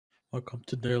Welcome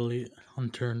to daily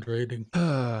Unturned rating.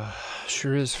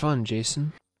 Sure is fun,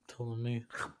 Jason. Telling me.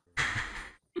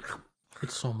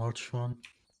 It's so much fun.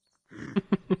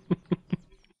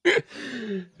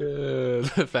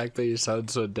 The fact that you sound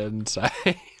so dead inside.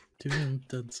 Dude, I'm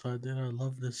dead inside, dude. I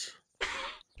love this.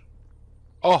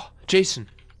 Oh, Jason,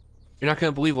 you're not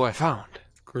gonna believe what I found.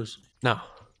 Grizzly. No,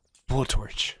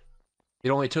 blowtorch. It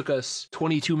only took us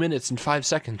 22 minutes and 5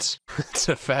 seconds. It's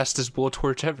the fastest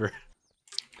blowtorch ever.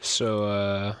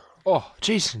 So, oh,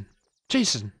 Jason,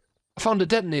 I found a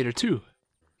detonator too.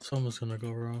 Something's gonna go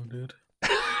wrong, dude.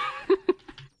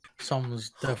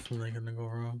 Something's definitely gonna go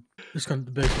wrong. It's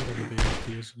basically gonna be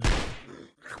empty, isn't it?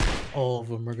 All of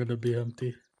them are gonna be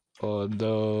empty. Oh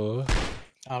no.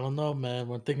 I don't know, man.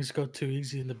 When things go too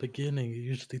easy in the beginning, it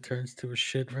usually turns to a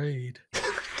shit raid.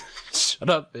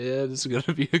 Shut up, man. This is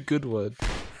gonna be a good one.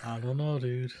 I don't know,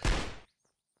 dude.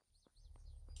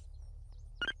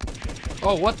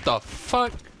 Oh, what the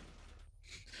fuck?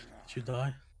 Did you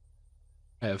die?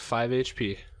 I have 5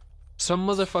 HP. Some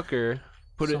motherfucker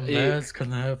put Some bad's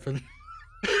gonna happen.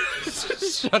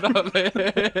 Shut up,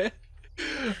 man.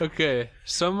 Okay,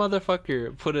 some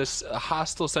motherfucker put a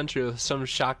hostile sentry with some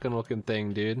shotgun looking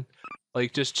thing, dude.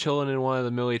 Like just chilling in one of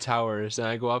the Millie towers, and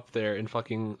I go up there and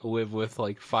fucking live with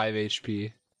like 5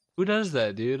 HP. Who does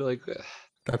that, dude? Like,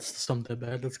 That's something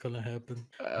bad that's gonna happen.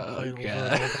 oh Over and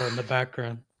god. over in the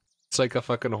background. It's like a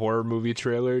fucking horror movie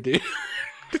trailer, dude.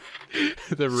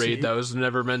 The raid See? that was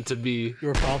never meant to be. You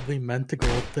were probably meant to go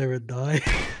up there and die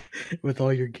with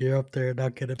all your gear up there and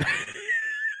not get it back.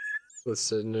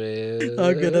 Listen, man.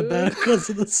 Not get it back because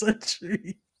of the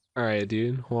sentry. Alright,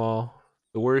 dude. Well,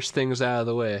 the worst thing's out of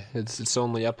the way. It's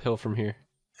only uphill from here.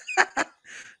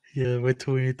 Yeah, wait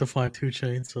till we need to find 2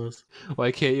 chainsaws.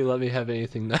 Why can't you let me have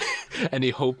anything?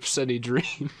 Any hopes, any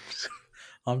dreams?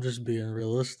 I'm just being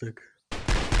realistic.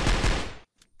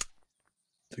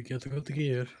 To get good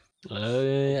gear.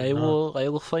 I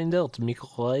will find out,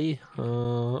 Mikolai.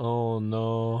 Oh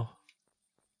no.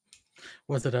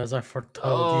 Was it as I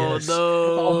foretold? Oh Yes.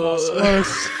 no. Almost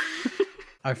worse.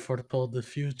 I foretold the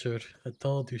future. I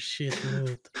told you shit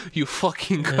would. You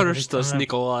fucking Every cursed us, time.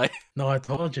 Nikolai. No, I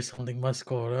told you something must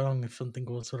go wrong if something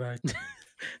goes right.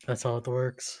 That's how it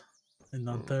works. In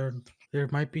Unturned. There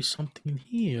might be something in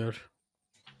here.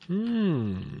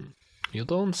 You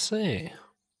don't say.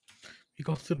 You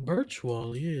go through the birch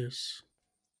wall, yes.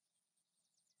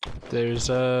 There's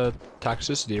a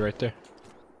toxicity right there.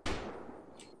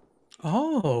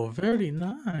 Oh, very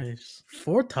nice.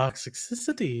 4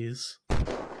 toxicities.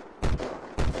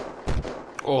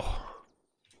 Oh.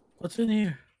 What's in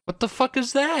here? What the fuck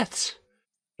is that?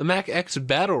 The Mac X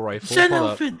battle rifle. Hold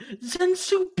up.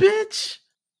 Zensu, bitch!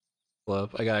 Hold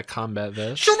up. I got a combat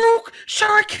vest. Sharuk!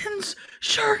 Shurikens!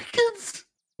 Shurikens!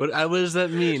 What does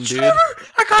that mean, dude? Trevor!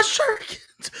 I got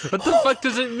shurikens! What the fuck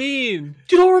does it mean?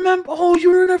 You don't remember? Oh, you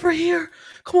were never here.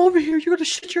 Come over here. You're gonna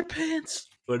shit your pants.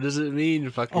 What does it mean,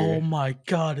 fucker? Oh my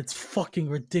god, it's fucking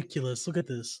ridiculous. Look at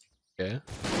this. Okay.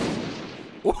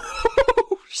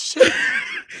 Oh, shit.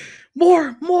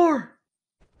 More!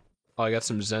 Oh, I got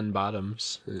some Zen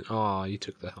bottoms. Oh, you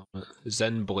took the helmet.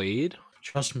 Zen blade?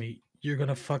 Trust me, you're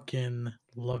gonna fucking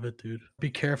love it, dude.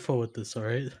 Be careful with this,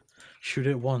 alright? Shoot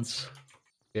it once.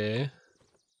 Okay.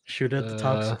 Shoot at the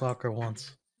toxic blocker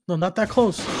once. No, not that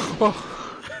close. Oh,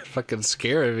 fucking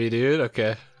scaring me, dude.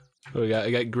 Okay. What we got?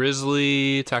 I got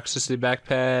Grizzly, Toxicity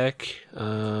Backpack.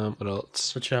 What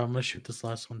else? But yeah, I'm gonna shoot this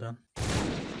last one down.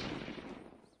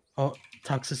 Oh,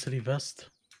 Toxicity Vest.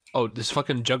 Oh, this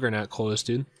fucking Juggernaut clothes,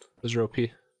 dude. Those are OP.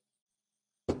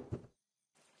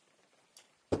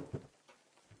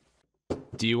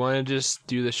 Do you want to just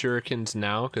do the shurikens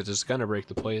now? Because it's gonna break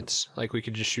the plates. Like, we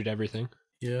could just shoot everything.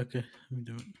 Yeah, okay. Let me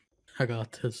do it. I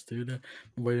got this, dude. I've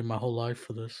been waiting my whole life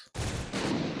for this.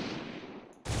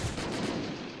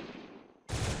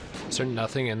 Is there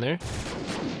nothing in there?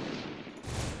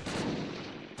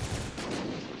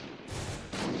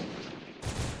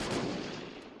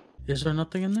 Is there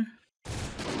nothing in there?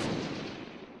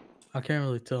 I can't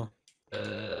really tell.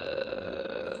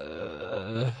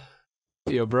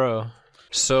 Yo, bro.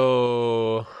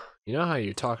 So, you know how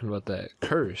you're talking about that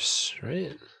curse,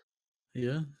 right?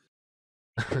 Yeah.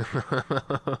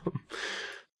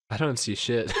 I don't see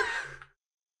shit.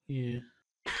 Yeah.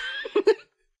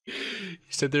 You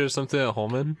said there was something at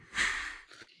Holman?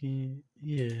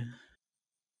 Yeah.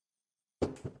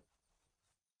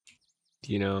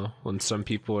 You know, when some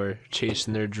people are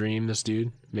chasing their dreams,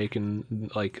 dude,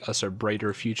 making like us a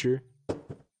brighter future.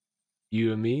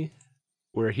 You and me,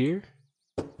 we're here,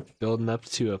 building up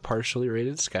to a partially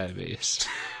rated skybase.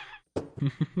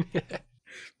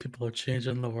 People are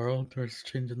changing the world, or it's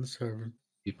changing the server.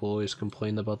 People always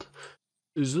complain about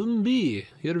Zombie.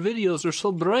 Your videos are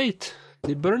so bright.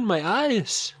 They burn my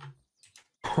eyes.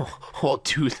 Oh,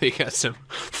 dude, they got some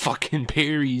fucking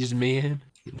berries, man.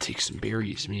 Take some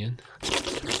berries, man.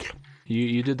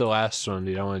 You did the last one,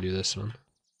 dude. I want to do this one.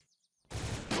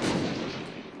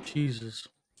 Jesus.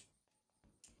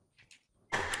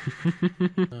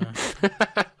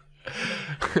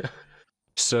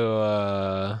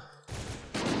 So,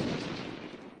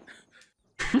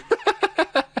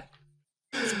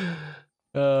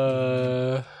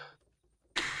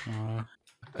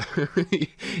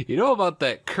 you know about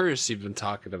that curse you've been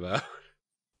talking about?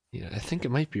 Yeah, I think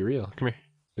it might be real. Come here.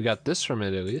 We got this from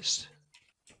it, at least.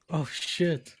 Oh,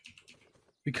 shit.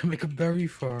 We can make a berry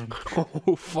farm.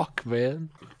 Oh, fuck, man.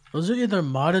 Those are either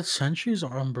modded sentries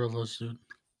or umbrellas, dude.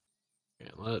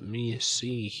 Let me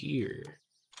see here.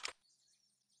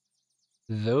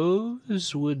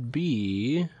 Those would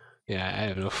be... Yeah, I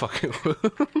have no fucking clue.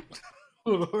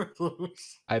 What are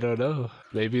those? I don't know.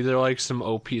 Maybe they're like some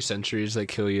OP sentries that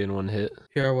kill you in one hit.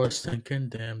 Here I was thinking,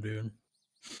 damn, dude. I'm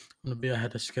gonna be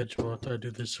ahead of schedule after I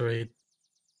do this raid.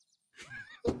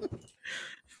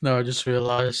 No, I just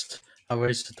realized I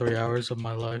wasted 3 hours of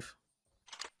my life.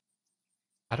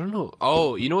 I don't know.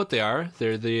 Oh, you know what they are?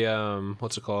 They're the,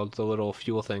 what's it called? The little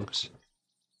fuel things.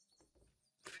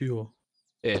 Fuel.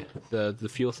 Yeah, the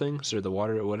fuel things, or the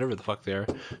water, or whatever the fuck they are.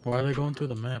 Why are they going through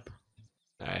the map?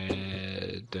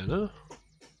 I don't know.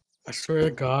 I swear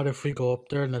to God, if we go up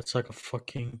there and it's like a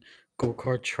fucking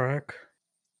go-kart track,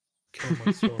 kill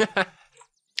myself.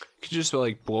 Could just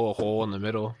like blow a hole in the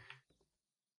middle.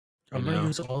 I'm gonna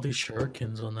use all these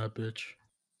shurikens on that bitch.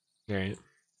 Alright.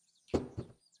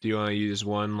 Do you want to use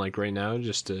one like right now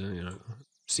just to, you know,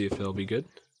 see if it'll be good?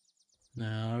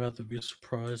 Nah, I'd rather be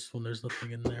surprised when there's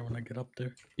nothing in there when I get up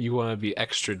there. You want to be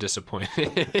extra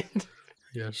disappointed.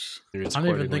 Yes. I don't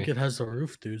even think it has a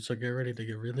roof, dude, so get ready to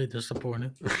get really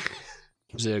disappointed.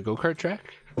 Is it a go-kart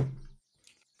track?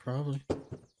 Probably.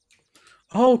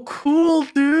 Oh, cool,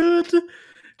 dude!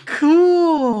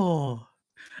 Cool!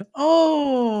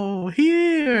 Oh,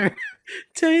 here!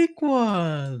 Take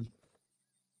one!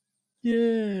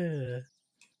 Yeah!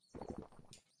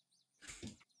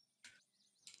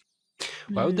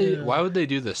 Why would they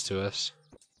do this to us?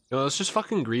 No, let's just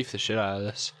fucking grief the shit out of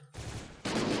this.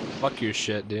 Fuck your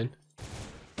shit, dude.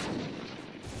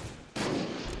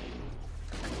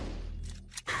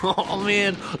 Oh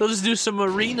man, let's do some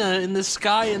arena in the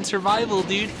sky and survival,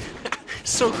 dude.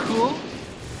 So cool.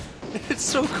 It's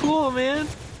so cool, man.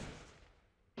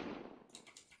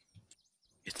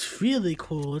 It's really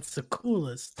cool. It's the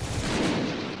coolest.